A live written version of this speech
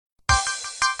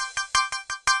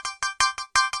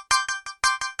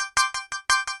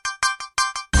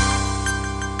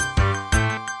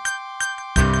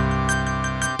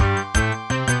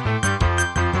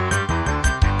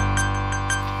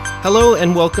Hello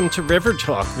and welcome to River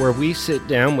Talk, where we sit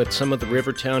down with some of the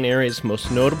Rivertown area's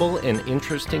most notable and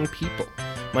interesting people.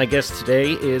 My guest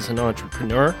today is an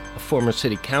entrepreneur, a former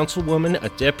city councilwoman, a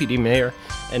deputy mayor,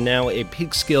 and now a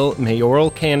Peekskill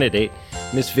mayoral candidate,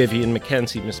 Miss Vivian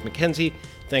McKenzie. Miss McKenzie,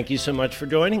 thank you so much for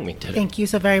joining me today. Thank you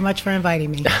so very much for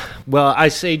inviting me. Well, I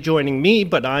say joining me,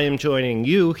 but I am joining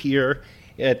you here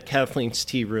at Kathleen's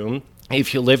Tea Room.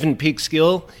 If you live in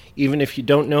Peekskill, even if you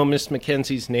don't know Miss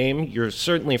McKenzie's name, you're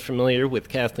certainly familiar with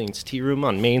Kathleen's Tea Room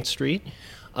on Main Street.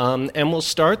 And we'll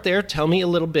start there. Tell me a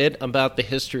little bit about the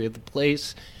history of the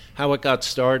place, how it got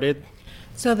started.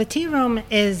 So the tea room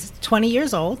is 20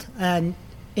 years old, and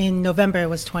in November it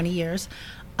was 20 years.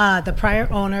 The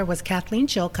prior owner was Kathleen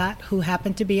Chilcott, who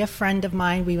happened to be a friend of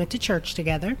mine. We went to church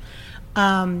together.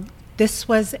 This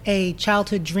was a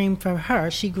childhood dream for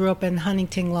her. She grew up in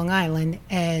Huntington, Long Island,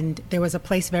 and there was a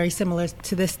place very similar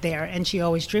to this there, and she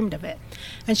always dreamed of it.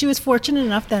 And she was fortunate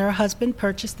enough that her husband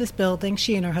purchased this building.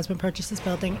 She and her husband purchased this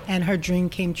building, and her dream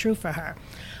came true for her.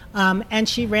 And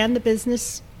she ran the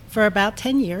business for about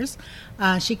 10 years.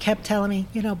 She kept telling me,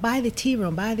 buy the tea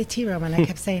room, buy the tea room. And I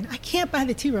kept saying, I can't buy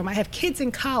the tea room. I have kids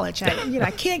in college.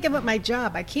 I can't give up my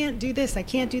job. I can't do this. I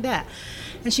can't do that.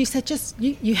 And she said,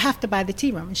 you have to buy the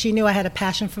tea room. And she knew I had a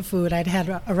passion for food. I'd had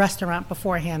a restaurant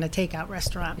beforehand, a takeout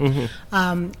restaurant.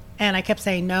 Mm-hmm. And I kept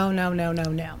saying,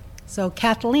 no. So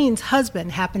Kathleen's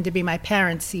husband happened to be my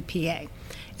parents' CPA.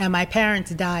 And my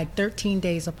parents died 13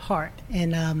 days apart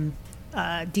in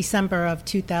December of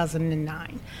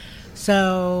 2009.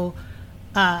 So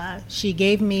she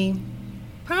gave me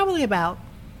probably about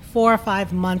 4 or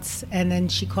 5 months, and then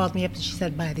she called me up and she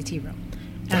said, buy the tea room.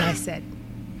 And I said,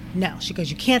 no. She goes,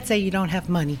 you can't say you don't have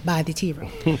money, buy the tea room.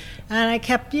 And I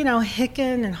kept,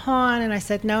 hicking and hawing, and I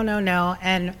said, no.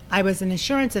 And I was an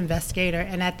insurance investigator,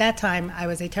 and at that time I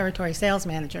was a territory sales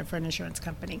manager for an insurance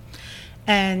company.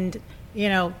 And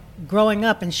growing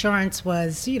up, insurance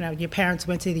was, your parents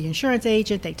went to the insurance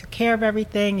agent, they took care of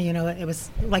everything, it was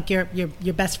like your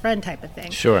best friend type of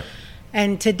thing. Sure.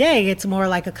 And today it's more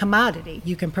like a commodity.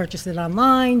 You can purchase it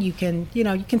online, you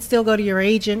can still go to your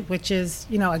agent, which is,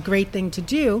 a great thing to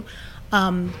do.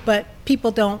 But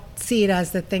people don't see it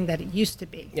as the thing that it used to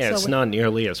be. Yeah, so it's not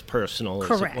nearly as personal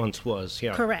as it once was.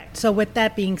 Yeah. Correct. So with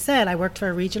that being said, I worked for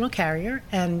a regional carrier,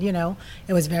 and,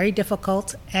 it was very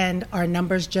difficult, and our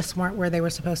numbers just weren't where they were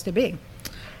supposed to be.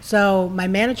 So my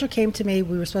manager came to me. I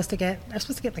was supposed to get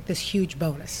like this huge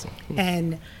bonus.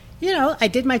 And, I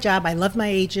did my job. I loved my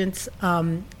agents.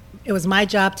 It was my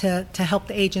job to help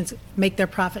the agents make their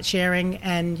profit sharing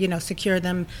and, secure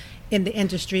them in the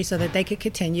industry so that they could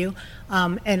continue.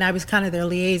 And I was kind of their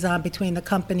liaison between the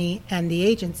company and the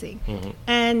agency. Mm-hmm.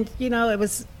 And,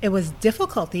 it was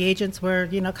difficult. The agents were,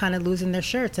 kind of losing their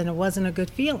shirts, and it wasn't a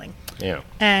good feeling. Yeah.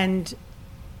 And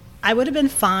I would have been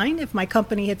fine if my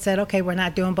company had said, okay, we're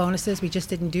not doing bonuses, we just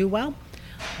didn't do well.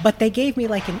 But they gave me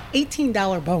like an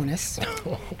 $18 bonus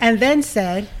and then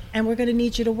said, and we're going to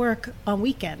need you to work on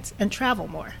weekends and travel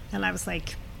more. And I was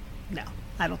like, no,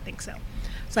 I don't think so.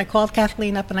 So I called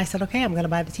Kathleen up and I said, okay, I'm going to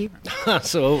buy the tea room.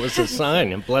 So it was a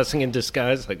sign, a blessing in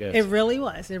disguise, I guess. It really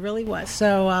was.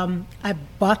 So I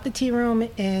bought the tea room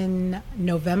in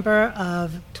November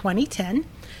of 2010.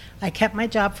 I kept my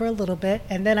job for a little bit,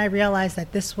 and then I realized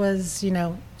that this was, you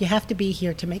have to be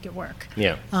here to make it work.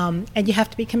 Yeah. And you have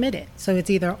to be committed. So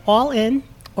it's either all in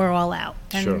or all out.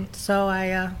 And sure. So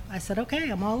I said,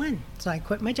 okay, I'm all in. So I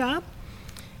quit my job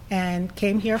and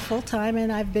came here full time,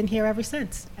 and I've been here ever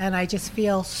since. And I just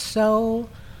feel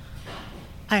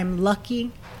I'm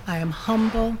lucky, I am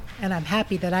humble, and I'm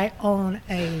happy that I own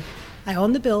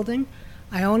the building,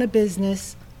 I own a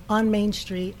business on Main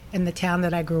Street in the town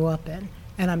that I grew up in.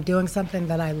 And I'm doing something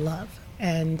that I love,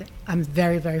 and I'm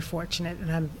very, very fortunate,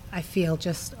 and I feel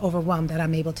just overwhelmed that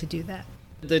I'm able to do that.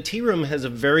 The tea room has a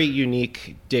very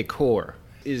unique decor.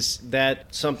 Is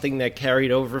that something that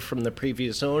carried over from the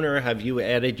previous owner? Have you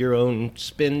added your own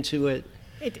spin to it?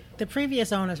 The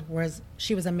previous owner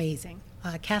she was amazing.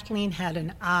 Kathleen had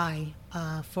an eye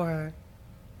for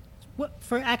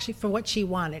what she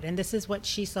wanted, and this is what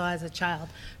she saw as a child.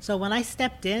 So when I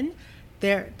stepped in,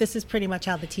 this is pretty much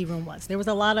how the tea room was. There was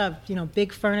a lot of,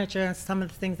 big furniture and some of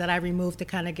the things that I removed to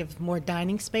kind of give more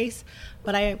dining space.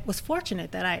 But I was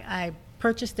fortunate that I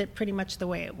purchased it pretty much the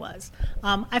way it was.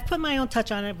 I've put my own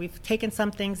touch on it. We've taken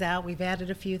some things out. We've added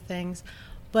a few things.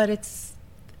 But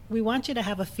we want you to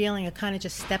have a feeling of kind of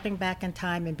just stepping back in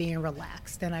time and being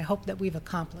relaxed. And I hope that we've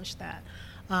accomplished that.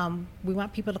 We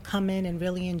want people to come in and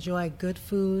really enjoy good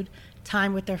food,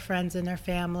 time with their friends and their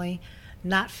family,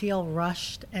 not feel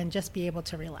rushed, and just be able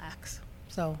to relax.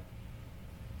 So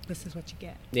this is what you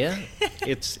get. Yeah,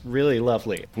 it's really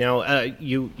lovely. Now,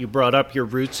 you brought up your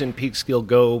roots in Peekskill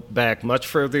go back much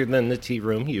further than the tea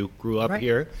room. You grew up Right.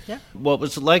 here. Yeah. What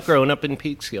was it like growing up in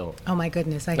Peekskill? Oh my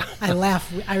goodness, I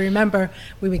laugh. I remember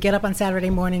we would get up on Saturday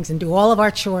mornings and do all of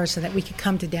our chores so that we could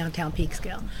come to downtown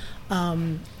Peekskill.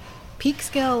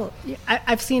 Peekskill,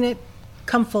 I've seen it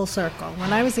come full circle.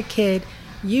 When I was a kid,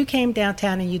 you came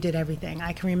downtown and you did everything.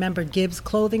 I can remember Gibbs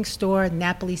Clothing Store,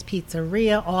 Napoli's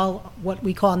Pizzeria, all what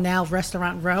we call now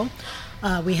Restaurant Row.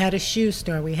 We had a shoe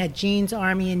store. We had Jeans,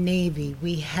 Army, and Navy.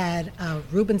 We had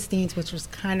Rubenstein's, which was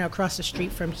kind of across the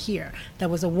street from here. That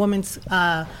was a woman's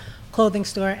clothing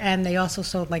store, and they also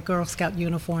sold like Girl Scout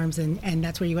uniforms, and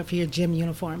that's where you went for your gym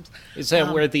uniforms. Is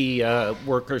that where the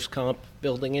workers' comp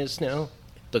building is now?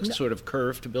 The sort of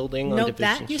curved building on No,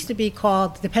 Division that used Street? to be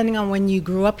called, depending on when you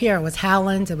grew up here, it was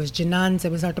Howland's, it was Janun's, it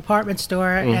was our department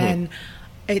store, and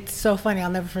it's so funny,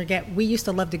 I'll never forget, we used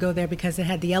to love to go there because it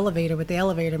had the elevator with the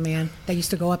elevator man that used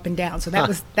to go up and down, so that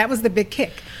was the big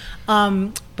kick.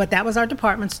 But that was our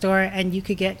department store, and you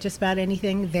could get just about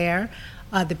anything there.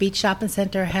 The Beach Shopping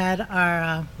Center had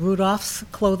our Rudolph's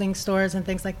clothing stores and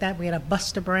things like that. We had a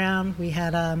Buster Brown, we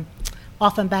had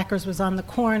Offenbachers was on the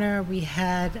corner, we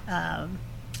had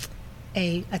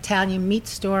a Italian meat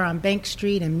store on Bank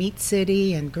Street and Meat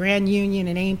City and Grand Union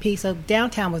and A&P. So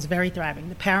downtown was very thriving.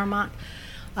 The Paramount,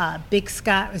 Big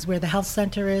Scott is where the health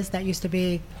center is. That used to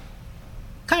be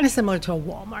kind of similar to a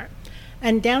Walmart.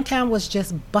 And downtown was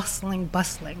just bustling.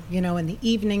 You know, in the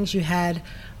evenings you had,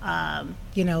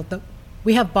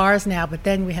 we have bars now, but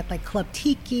then we had like Club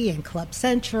Tiki and Club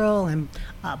Central and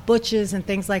Butch's and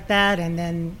things like that. And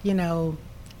then,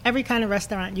 every kind of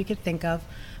restaurant you could think of.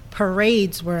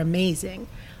 Parades were amazing.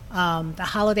 The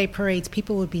holiday parades,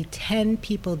 people would be 10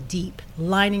 people deep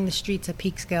lining the streets of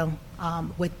Peekskill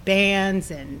with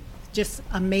bands and just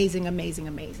amazing.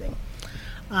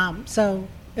 So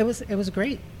it was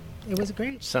great. It was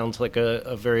great. Sounds like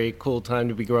a very cool time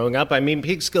to be growing up. I mean,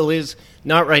 Peekskill is,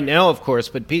 not right now, of course,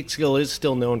 but Peekskill is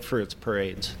still known for its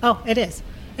parades. Oh, it is.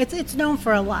 It's known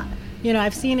for a lot.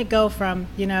 I've seen it go from,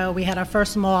 we had our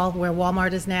first mall where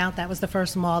Walmart is now. That was the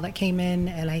first mall that came in,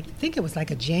 and I think it was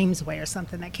like a Jamesway or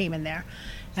something that came in there.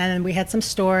 And then we had some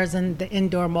stores and the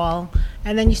indoor mall.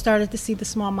 And then you started to see the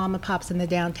small mom and pops in the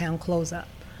downtown close up.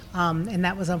 And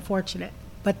that was unfortunate.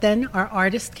 But then our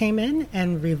artists came in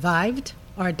and revived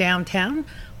our downtown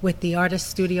with the artist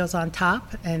studios on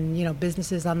top and,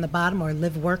 businesses on the bottom, or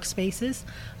live workspaces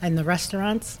and the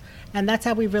restaurants. And that's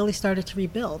how we really started to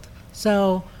rebuild.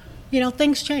 So,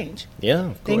 things change. Yeah, of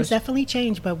course. Things definitely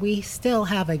change, but we still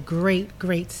have a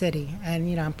great city.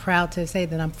 And, I'm proud to say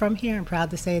that I'm from here. I'm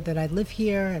proud to say that I live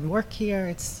here and work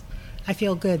here. I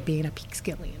feel good being a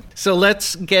Peekskillian. So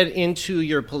let's get into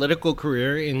your political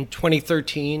career. In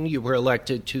 2013, you were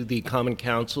elected to the Common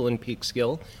Council in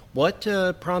Peekskill. What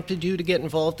prompted you to get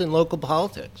involved in local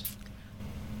politics?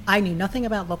 I knew nothing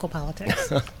about local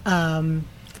politics.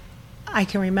 I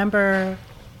can remember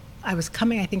I was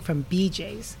coming, I think, from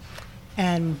BJ's,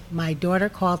 and my daughter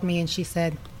called me and she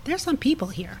said, "There's some people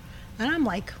here." And I'm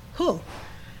like, "Who?"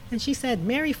 And she said,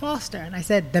 "Mary Foster." And I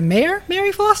said, "The mayor,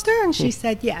 Mary Foster?" And she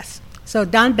said, "Yes." So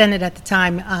Don Bennett at the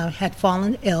time had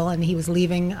fallen ill, and he was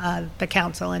leaving the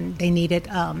council, and they needed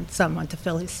someone to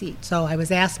fill his seat. So I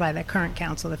was asked by the current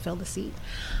council to fill the seat,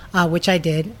 which I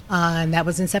did, and that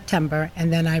was in September.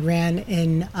 And then I ran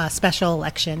in a special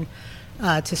election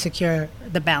to secure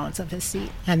the balance of his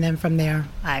seat. And then from there,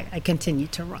 I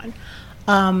continued to run.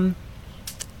 I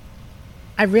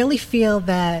really feel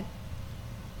that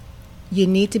you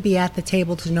need to be at the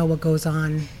table to know what goes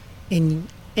on in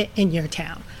your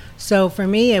town. So for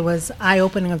me, it was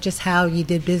eye-opening of just how you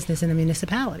did business in a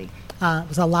municipality. It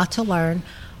was a lot to learn,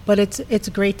 but it's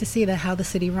great to see that how the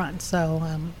city runs. So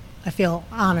I feel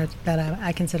honored that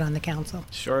I can sit on the council.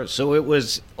 Sure. So it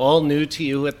was all new to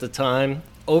you at the time.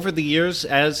 Over the years,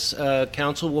 as a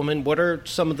councilwoman, what are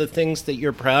some of the things that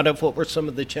you're proud of? What were some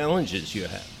of the challenges you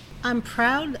had? I'm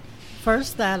proud,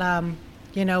 first, that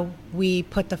we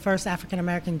put the first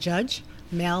African-American judge,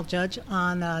 male judge,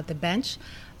 on the bench.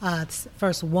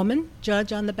 First woman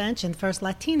judge on the bench and first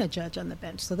Latina judge on the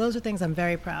bench. So those are things I'm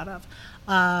very proud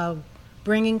of.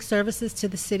 Bringing services to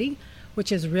the city,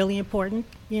 which is really important.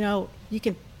 You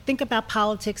can think about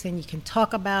politics and you can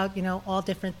talk about, all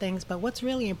different things, but what's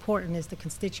really important is the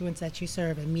constituents that you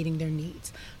serve and meeting their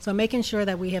needs. So making sure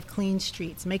that we have clean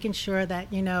streets, making sure that,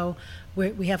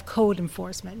 we have code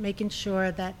enforcement, making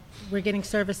sure that we're getting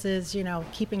services,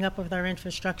 keeping up with our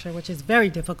infrastructure, which is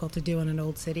very difficult to do in an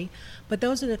old city. But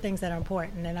those are the things that are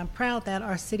important, and I'm proud that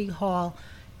our city hall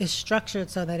is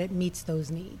structured so that it meets those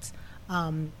needs.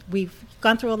 We've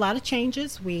gone through a lot of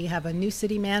changes. We have a new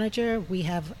city manager. We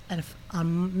have an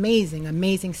amazing,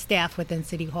 amazing staff within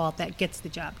City Hall that gets the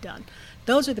job done.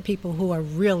 Those are the people who are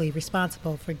really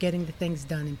responsible for getting the things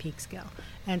done in Peekskill.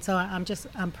 And so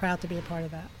I'm proud to be a part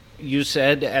of that. You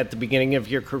said at the beginning of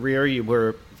your career you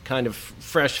were kind of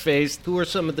fresh-faced. Who are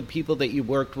some of the people that you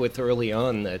worked with early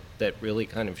on that really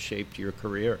kind of shaped your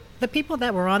career? The people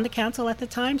that were on the council at the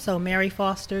time, so Mary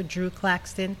Foster, Drew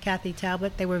Claxton, Kathy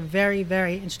Talbot, they were very,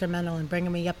 very instrumental in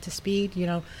bringing me up to speed. You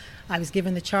know, I was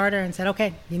given the charter and said,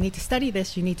 okay, you need to study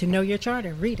this. You need to know your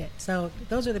charter. Read it. So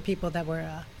those are the people that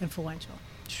were influential.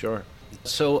 Sure.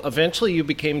 So eventually you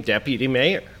became deputy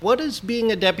mayor. What does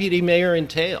being a deputy mayor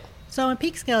entail? So in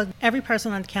Peekskill, every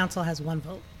person on the council has one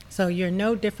vote. So you're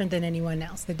no different than anyone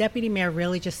else. The deputy mayor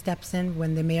really just steps in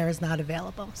when the mayor is not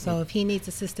available. So if he needs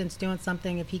assistance doing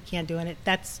something, if he can't do it,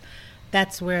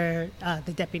 that's where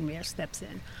the deputy mayor steps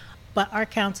in. But our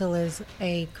council is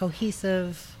a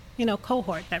cohesive,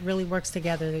 cohort that really works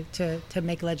together to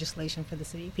make legislation for the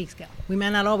city of Peekskill. We may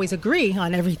not always agree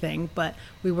on everything, but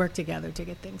we work together to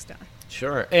get things done.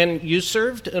 Sure. And you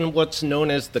served in what's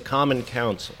known as the Common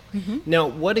Council. Mm-hmm. Now,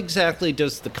 what exactly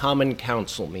does the Common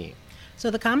Council mean? So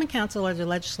the Common Council are the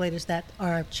legislators that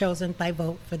are chosen by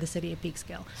vote for the city of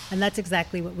Peekskill. And that's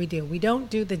exactly what we do. We don't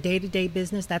do the day-to-day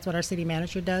business. That's what our city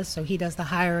manager does. So he does the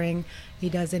hiring. He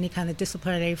does any kind of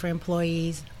disciplinary for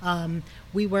employees.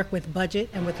 We work with budget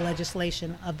and with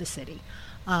legislation of the city.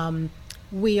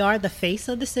 We are the face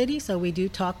of the city, so we do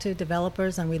talk to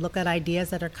developers and we look at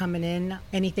ideas that are coming in.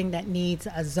 Anything that needs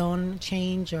a zone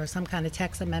change or some kind of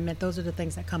text amendment, those are the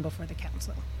things that come before the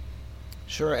council.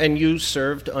 Sure, and you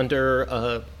served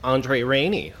under Andre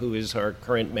Rainey, who is our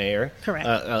current mayor. Correct.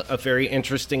 A very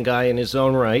interesting guy in his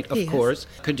own right, of course.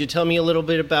 Could you tell me a little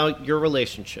bit about your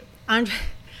relationship?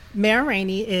 Mayor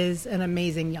Rainey is an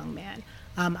amazing young man.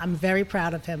 I'm very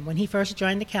proud of him. When he first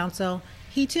joined the council,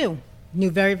 he too knew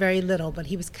very, very little, but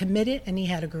he was committed and he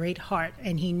had a great heart,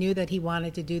 and he knew that he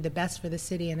wanted to do the best for the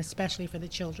city and especially for the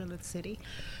children of the city.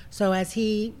 So as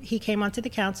he came onto the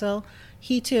council,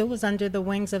 he too was under the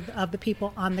wings of the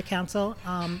people on the council,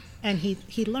 and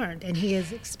he learned and he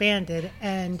has expanded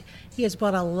and he has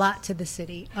brought a lot to the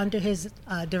city. Under his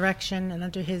direction and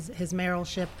under his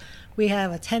mayoralship, we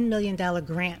have a $10 million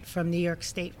grant from New York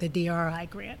State, the DRI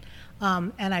grant.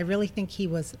 And I really think he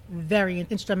was very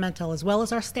instrumental, as well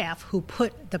as our staff, who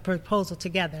put the proposal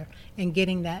together in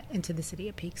getting that into the city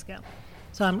of Peekskill.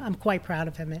 So I'm quite proud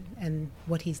of him and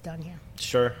what he's done here.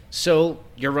 Sure. So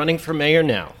you're running for mayor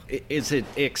now. Is it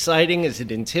exciting? Is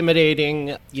it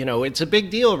intimidating? It's a big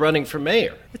deal running for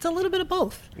mayor. It's a little bit of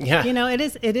both. Yeah.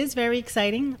 It is very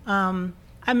exciting. I'm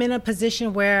in a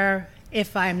position where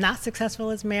if I'm not successful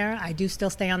as mayor, I do still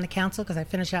stay on the council because I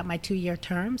finish out my 2-year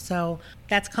term. So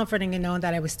that's comforting in knowing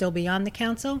that I would still be on the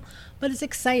council. But it's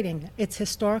exciting. It's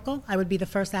historical. I would be the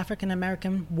first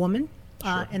African-American woman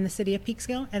in the city of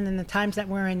Peekskill. And in the times that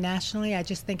we're in nationally, I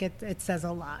just think it says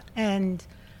a lot. And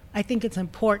I think it's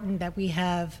important that we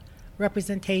have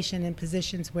representation in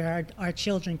positions where our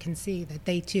children can see that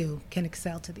they too can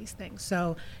excel to these things.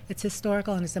 So it's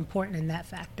historical and it's important in that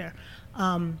factor.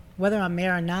 Whether I'm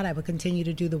mayor or not, I will continue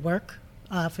to do the work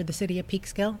for the city of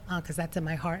Peekskill because that's in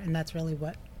my heart and that's really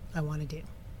what I want to do.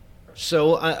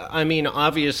 So,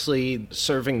 obviously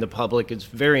serving the public is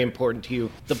very important to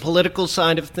you. The political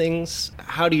side of things,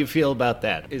 how do you feel about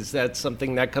that? Is that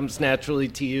something that comes naturally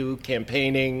to you,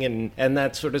 campaigning and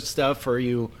that sort of stuff, or are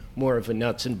you more of a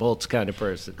nuts and bolts kind of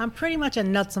person? I'm pretty much a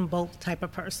nuts and bolts type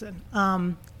of person.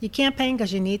 You campaign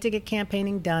because you need to get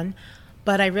campaigning done,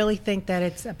 but I really think that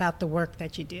it's about the work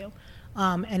that you do.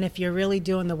 And if you're really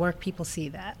doing the work, people see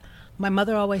that. My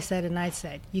mother always said, and I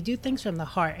said, you do things from the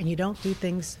heart, and you don't do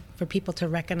things for people to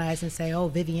recognize and say, oh,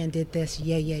 Vivian did this,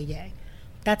 yay, yay, yay.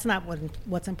 That's not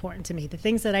what's important to me. The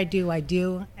things that I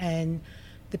do, and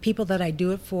the people that I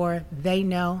do it for, they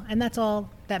know, and that's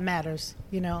all that matters,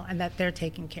 and that they're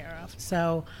taken care of.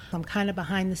 So I'm kind of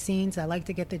behind the scenes. I like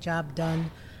to get the job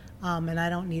done, and I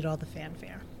don't need all the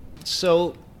fanfare.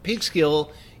 So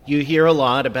Peekskill, you hear a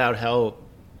lot about how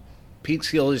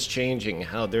Peekskill is changing,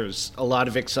 how there's a lot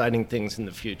of exciting things in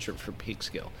the future for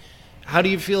Peekskill. How do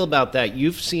you feel about that?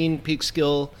 You've seen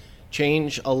Peekskill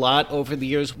change a lot over the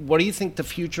years. What do you think the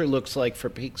future looks like for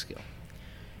Peekskill?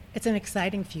 It's an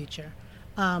exciting future.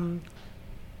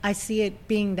 I see it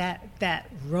being that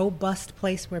robust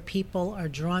place where people are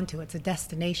drawn to. It's a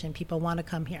destination. People want to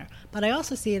come here. But I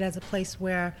also see it as a place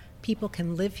where people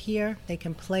can live here, they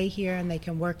can play here, and they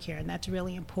can work here, and that's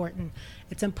really important.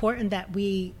 It's important that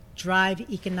we drive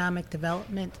economic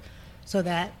development so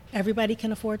that everybody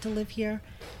can afford to live here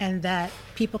and that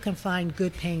people can find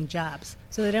good paying jobs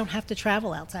so they don't have to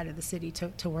travel outside of the city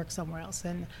to work somewhere else.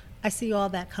 And I see all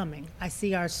that coming. I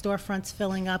see our storefronts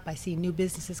filling up. I see new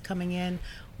businesses coming in.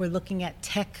 We're looking at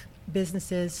tech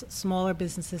businesses, smaller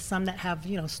businesses, some that have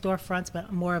storefronts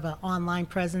but more of an online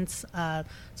presence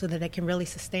so that they can really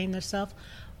sustain themselves.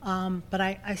 But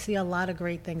I see a lot of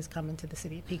great things coming to the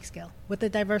city of Peekskill with the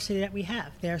diversity that we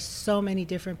have. There are so many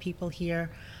different people here,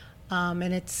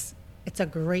 and it's a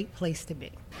great place to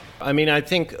be. I mean, I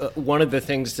think one of the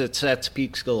things that sets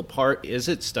Peekskill apart is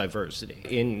its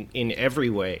diversity in every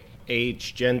way: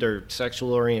 age, gender,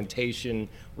 sexual orientation,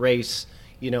 race.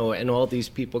 And all these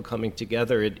people coming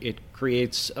together, it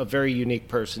creates a very unique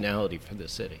personality for the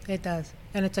city. It does.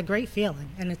 And it's a great feeling,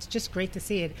 and it's just great to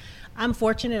see it. I'm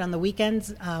fortunate on the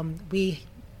weekends. We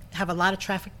have a lot of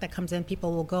traffic that comes in.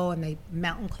 People will go and they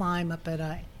mountain climb up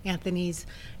at Anthony's,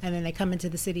 and then they come into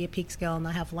the city of Peekskill and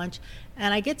they'll have lunch.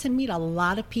 And I get to meet a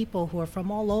lot of people who are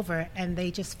from all over, and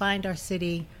they just find our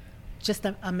city just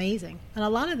amazing. And a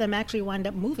lot of them actually wind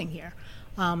up moving here.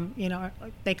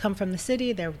 They come from the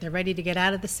city, they're ready to get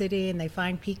out of the city, and they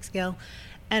find Peekskill.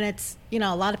 And it's, a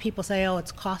lot of people say, oh,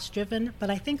 it's cost driven, but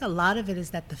I think a lot of it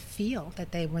is that the feel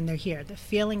that when they're here, the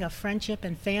feeling of friendship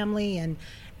and family and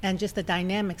just the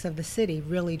dynamics of the city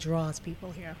really draws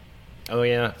people here. Oh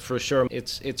yeah, for sure.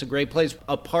 It's a great place.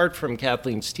 Apart from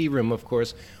Kathleen's Tea Room, of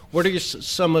course, what are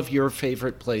some of your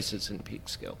favorite places in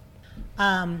Peekskill?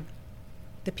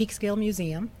 The Peekskill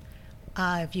Museum.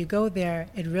 If you go there,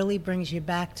 it really brings you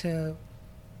back to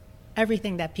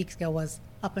everything that Peekskill was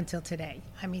up until today.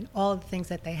 I mean, all the things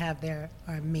that they have there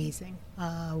are amazing.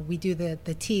 We do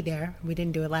the tea there. We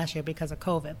didn't do it last year because of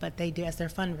COVID, but they do, as their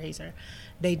fundraiser,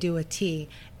 they do a tea.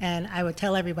 And I would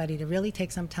tell everybody to really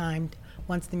take some time,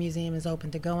 once the museum is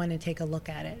open, to go in and take a look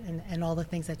at it and all the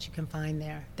things that you can find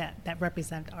there that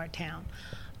represent our town.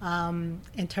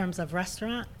 In terms of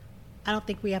restaurant, I don't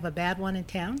think we have a bad one in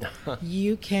town.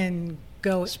 You can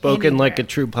go Spoken anywhere. Like a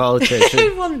true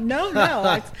politician. Well, no.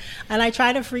 And I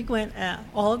try to frequent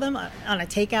all of them on a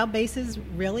takeout basis,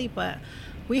 really, but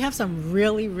we have some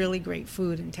really, really great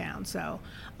food in town. So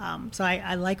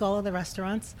I like all of the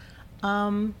restaurants.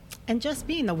 And just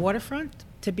being the waterfront,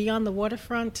 to be on the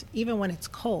waterfront, even when it's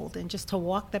cold, and just to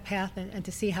walk the path and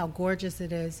to see how gorgeous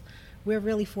it is, we're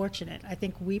really fortunate. I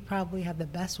think we probably have the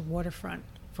best waterfront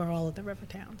for all of the river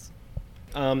towns.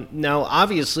 Now,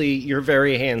 obviously, you're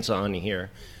very hands-on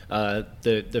here.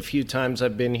 The few times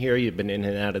I've been here, you've been in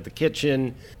and out of the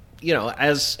kitchen.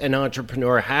 As an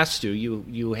entrepreneur has to,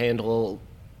 you handle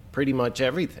pretty much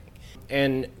everything.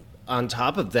 And on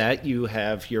top of that, you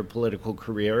have your political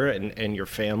career and your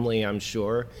family, I'm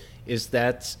sure. Is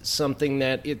that something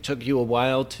that it took you a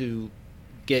while to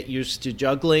get used to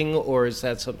juggling, or is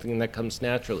that something that comes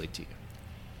naturally to you?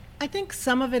 I think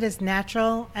some of it is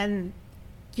natural, and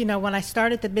when I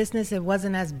started the business, it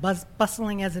wasn't as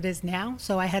bustling as it is now,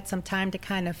 so I had some time to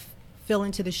kind of fill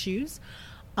into the shoes.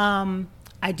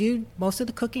 I do most of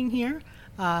the cooking here.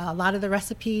 A lot of the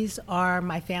recipes are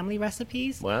my family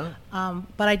recipes. Wow.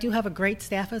 But I do have a great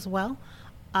staff as well.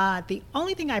 The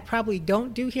only thing I probably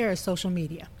don't do here is social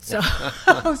media. So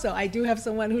so I do have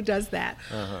someone who does that.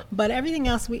 Uh-huh. But everything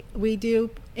else we do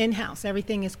in-house.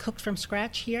 Everything is cooked from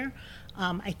scratch here.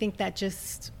 I think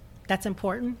that's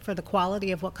important for the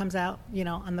quality of what comes out,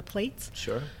 on the plates.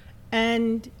 Sure.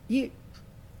 And you,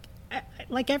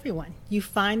 like everyone, you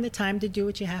find the time to do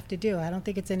what you have to do. I don't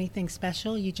think it's anything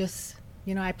special. You just,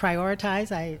 I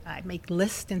prioritize. I make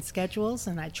lists and schedules,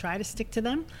 and I try to stick to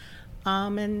them,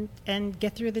 and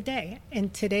get through the day. In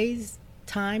today's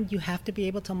time, you have to be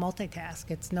able to multitask.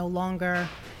 It's no longer,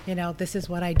 this is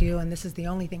what I do, and this is the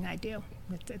only thing I do.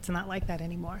 It's not like that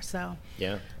anymore. So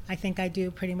yeah, I think I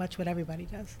do pretty much what everybody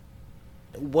does.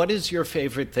 What is your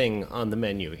favorite thing on the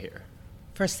menu here?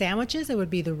 For sandwiches, it would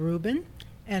be the Reuben.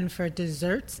 And for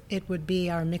desserts, it would be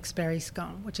our mixed berry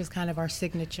scone, which is kind of our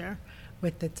signature.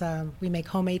 We make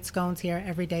homemade scones here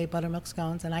every day, buttermilk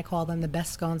scones, and I call them the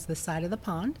best scones this side of the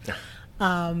pond.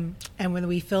 And when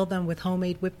we fill them with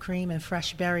homemade whipped cream and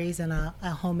fresh berries and a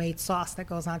homemade sauce that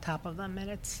goes on top of them, and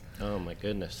it's... Oh, my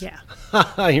goodness. Yeah.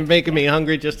 You're making me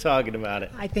hungry just talking about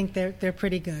it. I think they're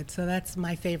pretty good, so that's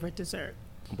my favorite dessert.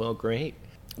 Well, great.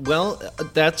 Well,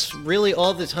 that's really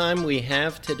all the time we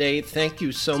have today. Thank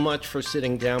you so much for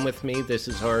sitting down with me. This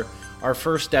is our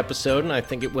first episode, and I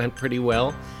think it went pretty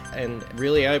well. And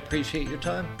really, I appreciate your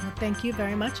time. Well, thank you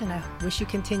very much, and I wish you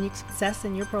continued success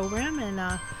in your program,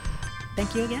 and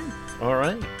thank you again. All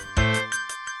right.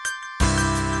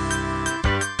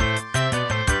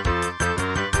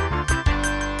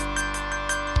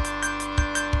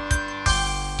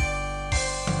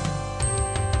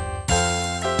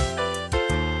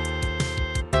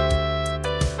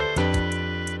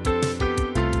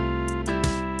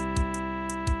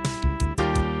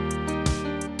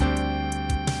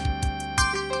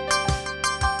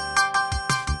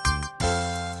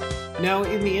 Now,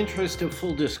 in the interest of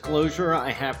full disclosure,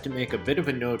 I have to make a bit of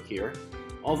a note here.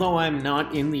 Although I'm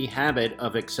not in the habit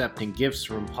of accepting gifts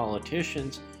from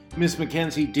politicians, Miss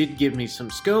Mackenzie did give me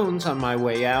some scones on my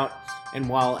way out, and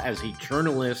while as a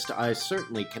journalist I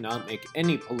certainly cannot make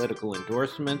any political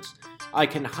endorsements, I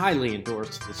can highly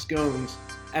endorse the scones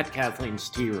at Kathleen's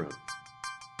Tea Room.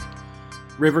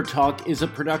 River Talk is a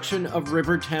production of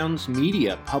River Towns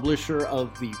Media, publisher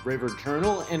of the River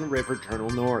Journal and River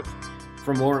Journal North.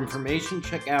 For more information,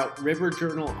 check out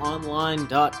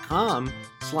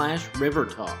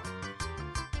riverjournalonline.com/rivertalk.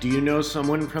 Do you know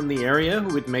someone from the area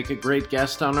who would make a great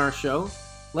guest on our show?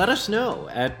 Let us know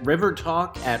at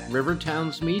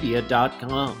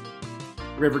rivertalk@rivertownsmedia.com.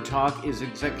 River Talk is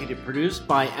executive produced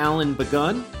by Alan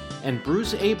Begun and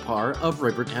Bruce Apar of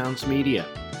River Towns Media.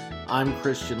 I'm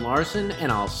Christian Larson,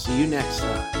 and I'll see you next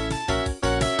time.